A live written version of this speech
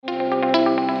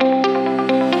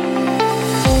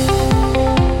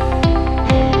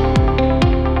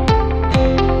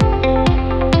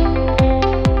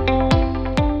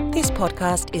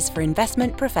podcast is for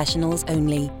investment professionals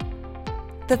only.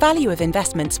 The value of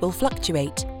investments will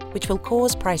fluctuate, which will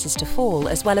cause prices to fall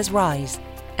as well as rise,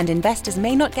 and investors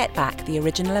may not get back the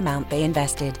original amount they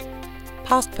invested.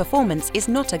 Past performance is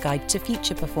not a guide to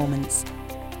future performance.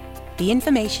 The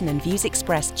information and views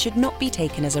expressed should not be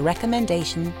taken as a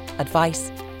recommendation,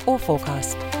 advice, or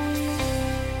forecast.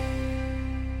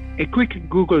 A quick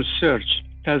Google search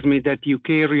tells me that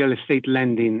UK real estate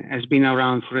lending has been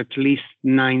around for at least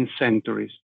 9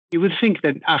 centuries. You would think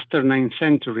that after 9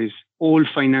 centuries, all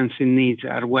financing needs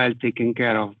are well taken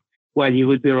care of. Well, you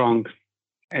would be wrong.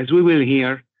 As we will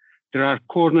hear, there are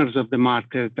corners of the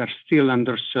market that are still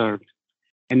underserved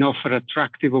and offer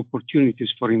attractive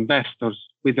opportunities for investors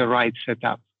with the right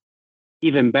setup.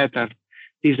 Even better,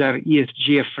 these are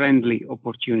ESG-friendly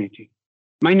opportunities.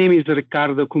 My name is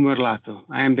Riccardo Cumerlato.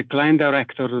 I am the Client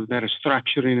Director of the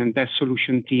Restructuring and Debt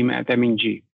Solution team at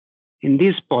M&G. In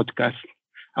this podcast,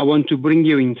 I want to bring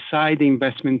you inside the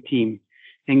investment team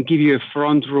and give you a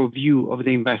front row view of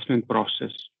the investment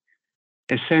process,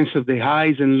 a sense of the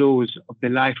highs and lows of the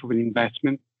life of an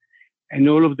investment, and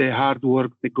all of the hard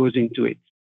work that goes into it.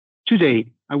 Today,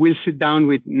 I will sit down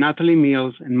with Natalie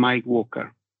Mills and Mike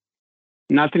Walker.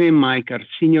 Natalie and Mike are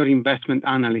senior investment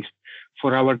analysts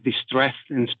for our distressed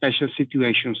and special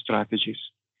situation strategies.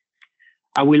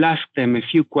 I will ask them a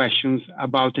few questions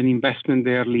about an investment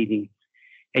they are leading,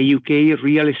 a UK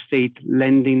real estate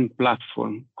lending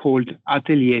platform called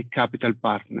Atelier Capital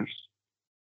Partners.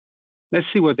 Let's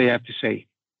see what they have to say.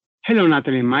 Hello,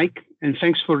 Natalie and Mike, and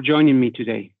thanks for joining me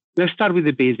today. Let's start with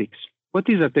the basics. What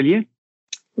is Atelier?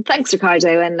 Thanks,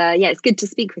 Riccardo, and it's good to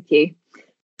speak with you.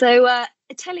 So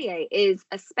Atelier is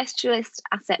a specialist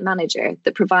asset manager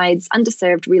that provides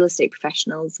underserved real estate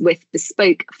professionals with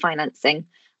bespoke financing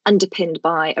underpinned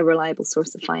by a reliable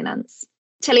source of finance.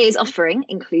 Atelier's offering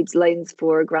includes loans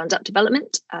for ground-up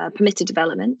development, permitted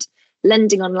development,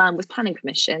 lending on land with planning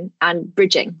permission, and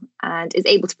bridging, and is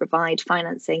able to provide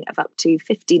financing of up to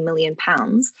 £50 million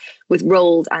with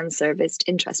rolled and serviced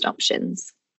interest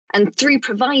options. And through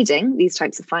providing these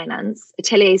types of finance,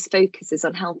 Atelier's focus is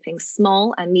on helping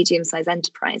small and medium-sized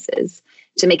enterprises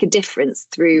to make a difference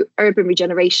through urban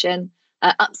regeneration,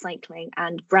 upcycling,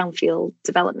 and brownfield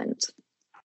development.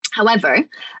 However,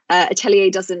 Atelier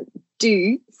doesn't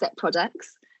do set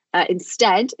products.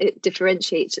 Instead, it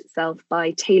differentiates itself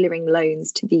by tailoring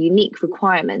loans to the unique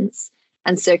requirements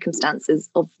and circumstances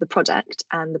of the product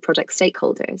and the product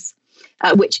stakeholders,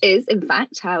 which is, in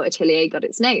fact, how Atelier got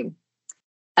its name.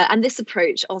 And this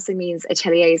approach also means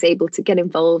Atelier is able to get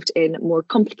involved in more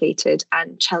complicated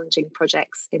and challenging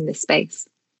projects in this space.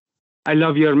 I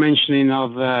love your mentioning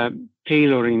of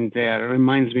tailoring there. It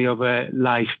reminds me of a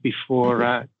life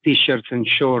before T-shirts and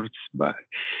shorts. But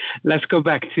let's go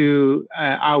back to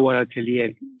our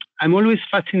Atelier. I'm always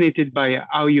fascinated by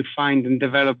how you find and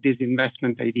develop these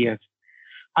investment ideas.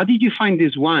 How did you find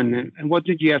this one, and what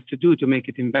did you have to do to make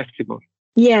it investable?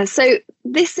 Yeah, so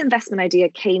this investment idea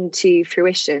came to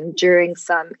fruition during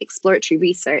some exploratory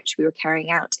research we were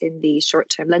carrying out in the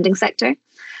short-term lending sector.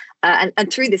 And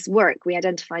through this work, we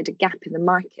identified a gap in the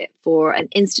market for an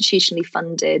institutionally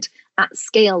funded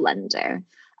at-scale lender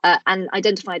and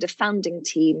identified a founding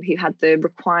team who had the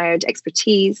required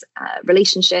expertise,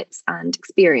 relationships and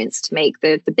experience to make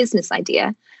the business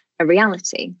idea a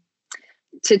reality.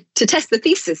 To test the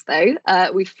thesis, though,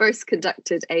 we first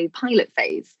conducted a pilot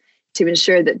phase to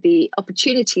ensure that the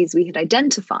opportunities we had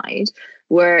identified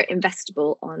were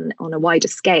investable on a wider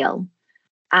scale.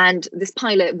 And this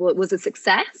pilot was a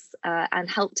success and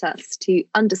helped us to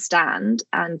understand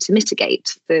and to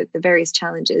mitigate the various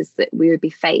challenges that we would be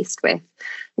faced with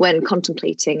when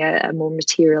contemplating a more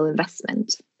material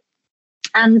investment.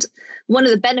 And one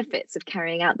of the benefits of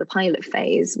carrying out the pilot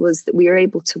phase was that we were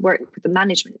able to work with the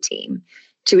management team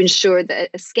to ensure that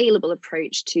a scalable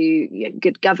approach to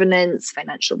good governance,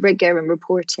 financial rigor and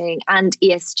reporting, and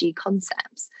ESG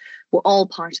concepts were all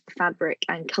part of the fabric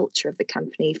and culture of the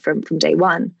company from day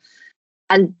one.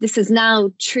 And this has now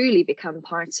truly become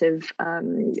part of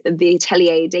the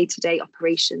Atelier day-to-day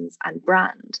operations and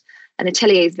brand. And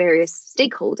Atelier's various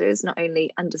stakeholders not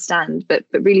only understand, but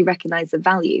really recognise the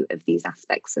value of these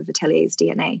aspects of Atelier's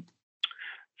DNA.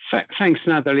 Thanks,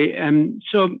 Natalie.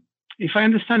 So if I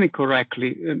understand it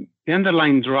correctly, the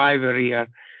underlying driver here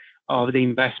of the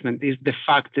investment is the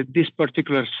fact that this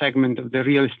particular segment of the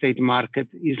real estate market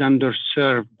is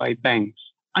underserved by banks.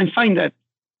 I find that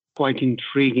quite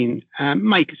intriguing.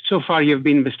 Mike, so far you've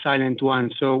been the silent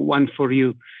one, so one for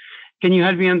you. Can you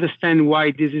help me understand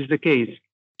why this is the case?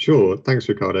 Sure, thanks,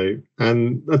 Riccardo.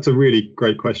 And that's a really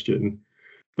great question.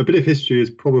 A bit of history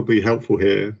is probably helpful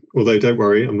here, although don't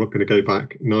worry, I'm not going to go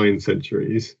back 9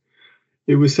 centuries.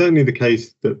 It was certainly the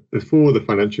case that before the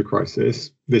financial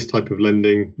crisis, this type of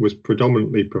lending was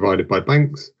predominantly provided by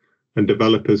banks, and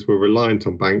developers were reliant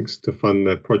on banks to fund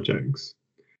their projects.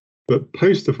 But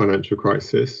post the financial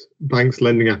crisis, banks'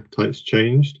 lending appetites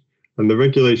changed, and the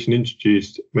regulation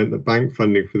introduced meant that bank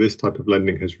funding for this type of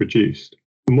lending has reduced.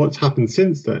 And what's happened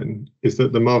since then is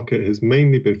that the market has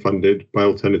mainly been funded by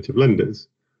alternative lenders.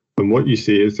 And what you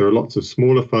see is there are lots of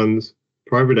smaller funds,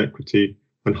 private equity,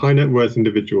 and high net worth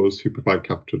individuals who provide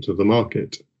capital to the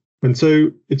market. And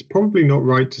so it's probably not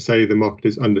right to say the market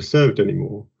is underserved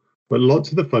anymore, but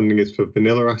lots of the funding is for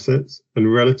vanilla assets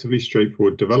and relatively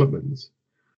straightforward developments.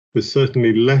 There's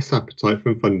certainly less appetite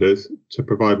from funders to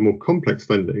provide more complex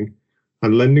lending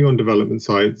and lending on development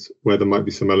sites where there might be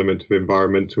some element of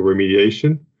environmental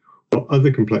remediation or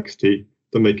other complexity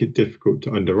that make it difficult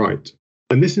to underwrite.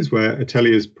 And this is where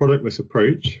Atelier's productless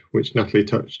approach, which Natalie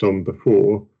touched on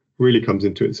before, really comes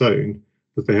into its own,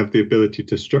 as they have the ability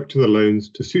to structure the loans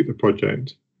to suit the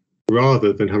project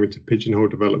rather than having to pigeonhole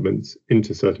developments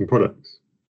into certain products.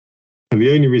 And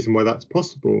the only reason why that's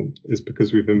possible is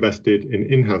because we've invested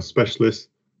in in-house specialists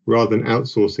rather than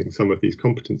outsourcing some of these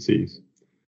competencies.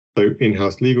 So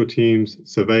in-house legal teams,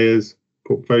 surveyors,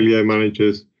 portfolio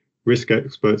managers, risk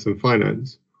experts and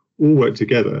finance all work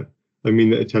together and mean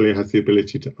that Atelier has the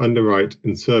ability to underwrite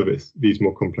and service these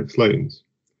more complex loans.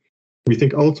 We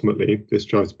think ultimately this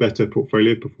drives better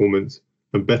portfolio performance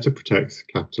and better protects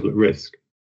capital at risk.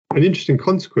 An interesting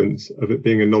consequence of it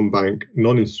being a non-bank,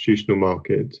 non-institutional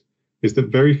market is that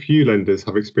very few lenders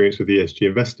have experience with ESG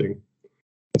investing.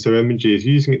 And so M&G is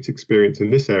using its experience in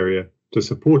this area to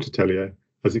support Atelier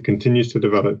as it continues to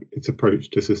develop its approach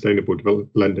to sustainable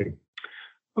lending.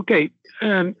 Okay,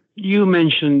 you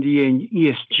mentioned the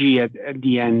ESG at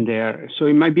the end there, so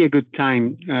it might be a good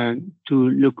time to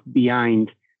look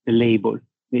behind the label,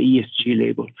 the ESG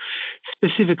label.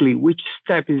 Specifically, which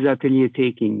step is Atelier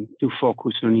taking to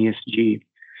focus on ESG?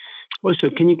 Also,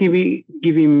 can you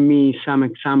give me some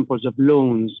examples of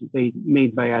loans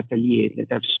made by Atelier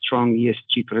that have strong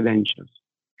ESG credentials?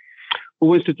 Who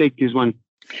wants to take this one?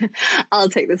 I'll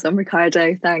take this one,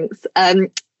 Ricardo. Thanks.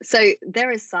 So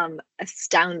there are some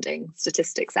astounding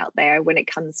statistics out there when it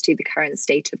comes to the current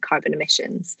state of carbon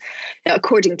emissions. Now,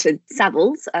 according to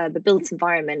Savills, the built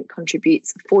environment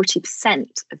contributes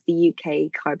 40% of the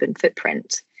UK carbon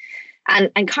footprint.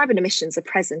 And carbon emissions are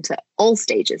present at all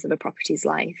stages of a property's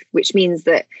life, which means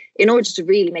that in order to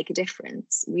really make a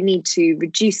difference, we need to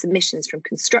reduce emissions from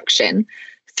construction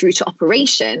through to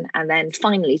operation and then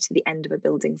finally to the end of a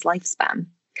building's lifespan.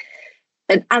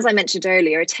 And as I mentioned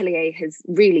earlier, Atelier has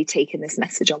really taken this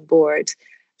message on board.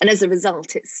 And as a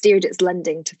result, it's steered its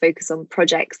lending to focus on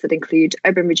projects that include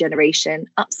urban regeneration,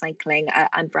 upcycling,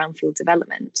 and brownfield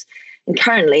development. And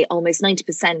currently, almost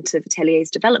 90% of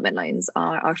Atelier's development loans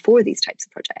are for these types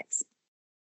of projects.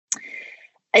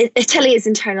 Atelier's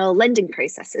internal lending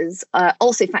processes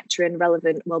also factor in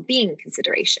relevant well-being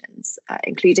considerations,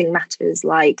 including matters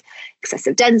like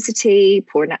excessive density,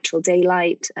 poor natural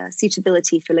daylight,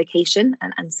 suitability for location,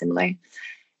 and similar,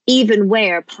 even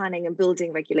where planning and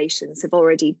building regulations have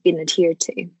already been adhered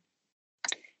to.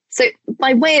 So,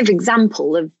 by way of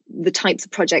example of the types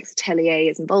of projects Atelier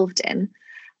is involved in,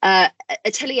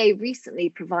 Atelier recently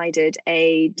provided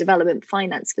a development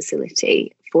finance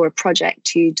facility for a project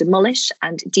to demolish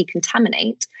and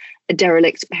decontaminate a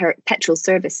derelict petrol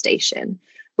service station,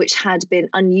 which had been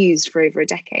unused for over a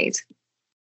decade.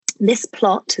 This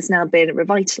plot has now been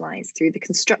revitalised through the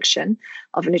construction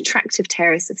of an attractive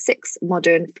terrace of 6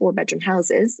 modern 4-bedroom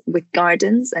houses with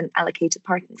gardens and allocated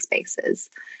parking spaces,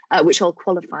 which all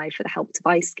qualify for the Help to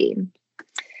Buy scheme.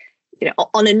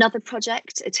 On another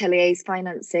project, Atelier's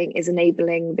financing is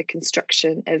enabling the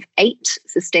construction of 8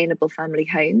 sustainable family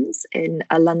homes in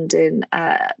a London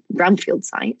brownfield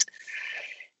site.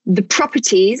 The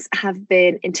properties have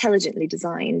been intelligently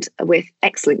designed with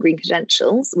excellent green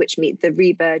credentials, which meet the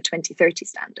REBA 2030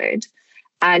 standard,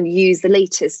 and use the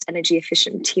latest energy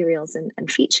efficient materials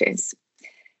and features.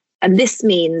 And this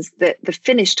means that the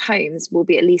finished homes will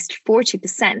be at least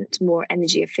 40% more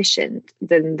energy efficient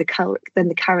than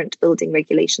the current building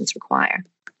regulations require.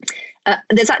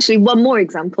 There's actually one more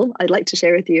example I'd like to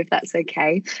share with you, if that's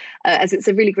okay, as it's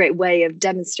a really great way of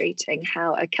demonstrating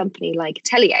how a company like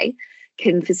Atelier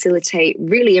can facilitate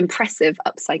really impressive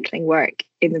upcycling work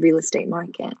in the real estate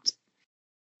market.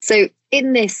 So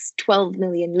in this 12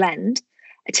 million lend,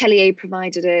 Atelier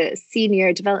provided a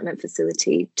senior development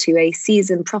facility to a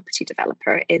seasoned property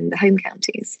developer in the home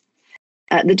counties.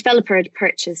 The developer had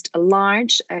purchased a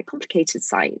large, complicated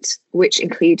site, which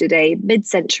included a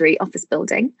mid-century office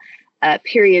building, a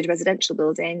period residential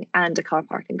building, and a car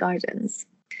park and gardens.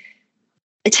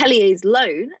 Atelier's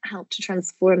loan helped to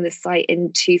transform the site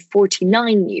into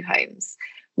 49 new homes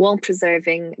while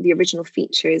preserving the original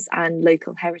features and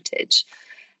local heritage.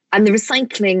 And the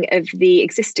recycling of the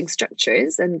existing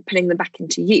structures and putting them back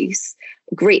into use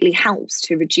greatly helps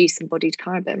to reduce embodied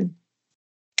carbon.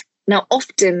 Now,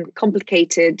 often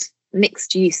complicated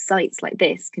mixed-use sites like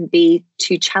this can be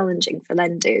too challenging for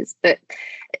lenders, but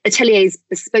Atelier's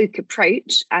bespoke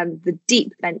approach and the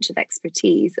deep bench of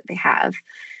expertise that they have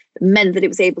meant that it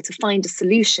was able to find a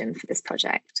solution for this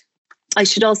project. I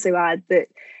should also add that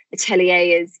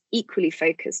Atelier is equally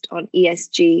focused on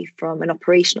ESG from an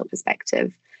operational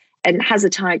perspective and has a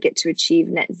target to achieve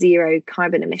net zero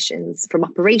carbon emissions from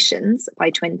operations by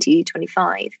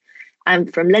 2025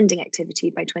 and from lending activity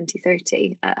by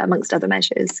 2030, amongst other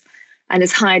measures, and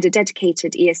has hired a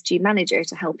dedicated ESG manager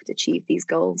to help it achieve these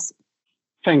goals.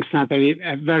 Thanks, Natalie.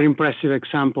 Very impressive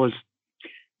examples.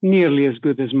 Nearly as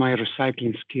good as my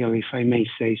recycling skill, if I may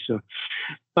say so.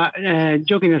 But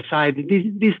joking aside,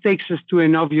 this takes us to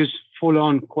an obvious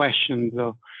follow-on question,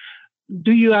 though.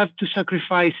 Do you have to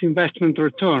sacrifice investment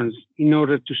returns in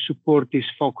order to support this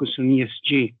focus on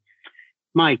ESG?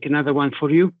 Mike, another one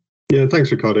for you. Yeah,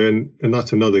 thanks, Ricardo. And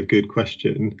that's another good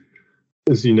question.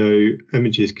 As you know,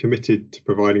 M&G is committed to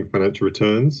providing financial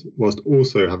returns whilst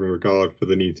also having regard for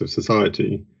the needs of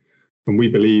society. And we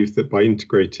believe that by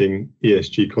integrating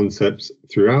ESG concepts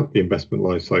throughout the investment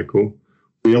lifecycle,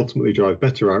 we ultimately drive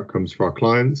better outcomes for our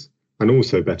clients and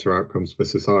also better outcomes for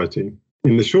society.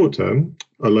 In the short term,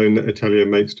 a loan that Atelier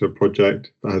makes to a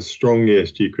project that has strong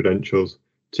ESG credentials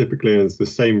typically earns the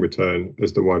same return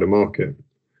as the wider market.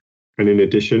 And in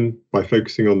addition, by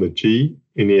focusing on the G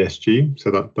in ESG,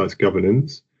 so that's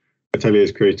governance, Atelier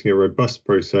is creating a robust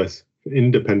process for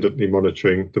independently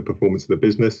monitoring the performance of the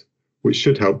business, which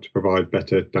should help to provide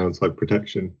better downside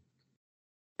protection.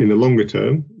 In the longer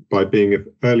term, by being an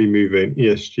early mover in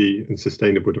ESG and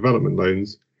sustainable development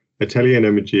loans, Atelier and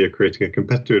M&G are creating a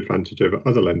competitive advantage over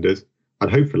other lenders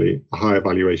and hopefully a higher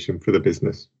valuation for the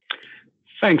business.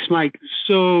 Thanks, Mike.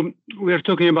 So we're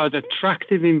talking about an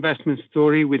attractive investment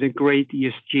story with a great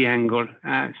ESG angle.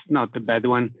 It's not a bad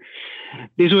one.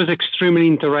 This was extremely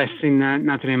interesting,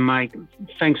 Natalie and Mike.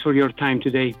 Thanks for your time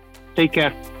today. Take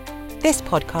care. This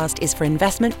podcast is for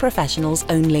investment professionals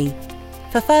only.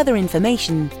 For further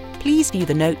information, please view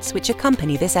the notes which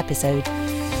accompany this episode.